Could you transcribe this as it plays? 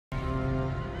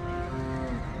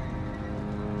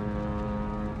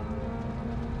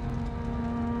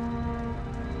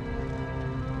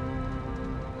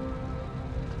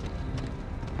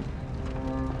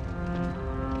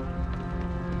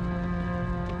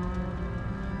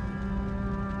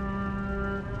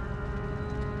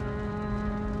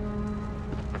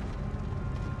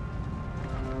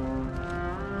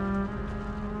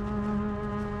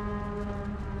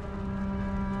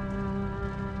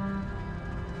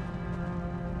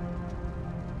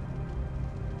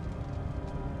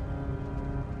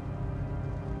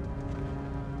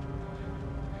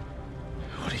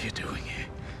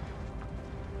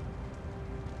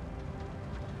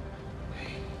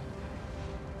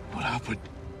But...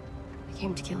 I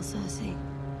came to kill Cersei.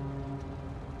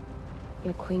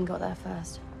 Your queen got there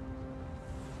first.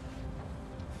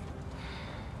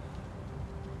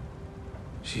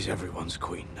 She's everyone's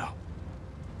queen now.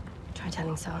 Try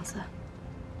telling Sansa.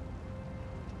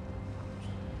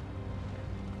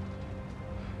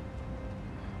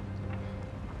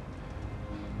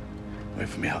 Wait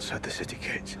for me outside the city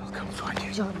gates. I'll come find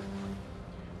you. John.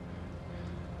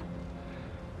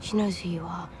 She knows who you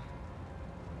are.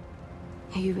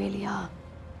 Who you really are.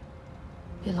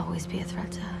 You'll always be a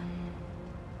threat to her.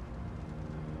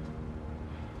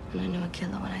 And I know a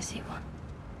killer when I see one.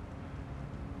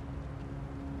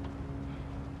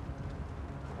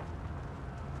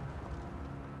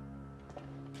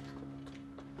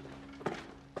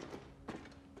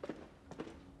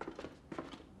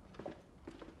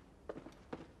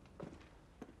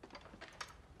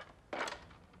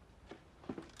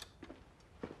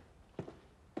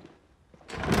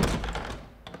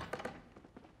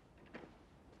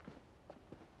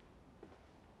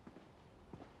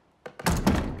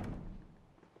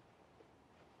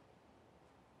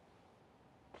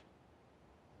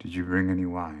 Did you bring any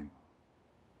wine?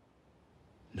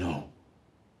 No.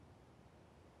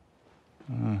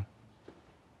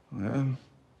 Well...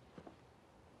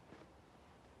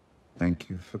 Thank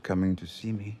you for coming to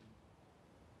see me.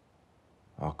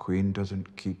 Our queen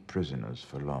doesn't keep prisoners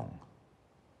for long.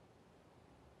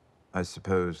 I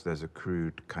suppose there's a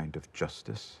crude kind of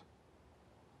justice.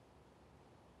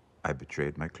 I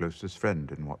betrayed my closest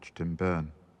friend and watched him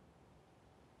burn.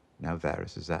 Now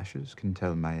Varys' ashes can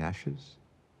tell my ashes.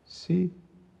 See?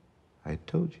 I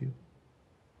told you.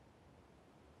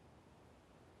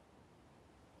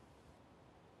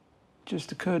 It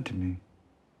just occurred to me.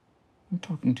 I'm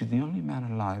talking to the only man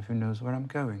alive who knows where I'm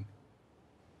going.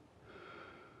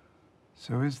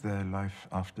 So is there life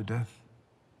after death?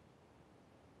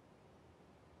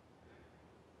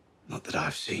 Not that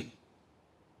I've seen.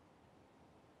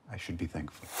 I should be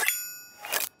thankful.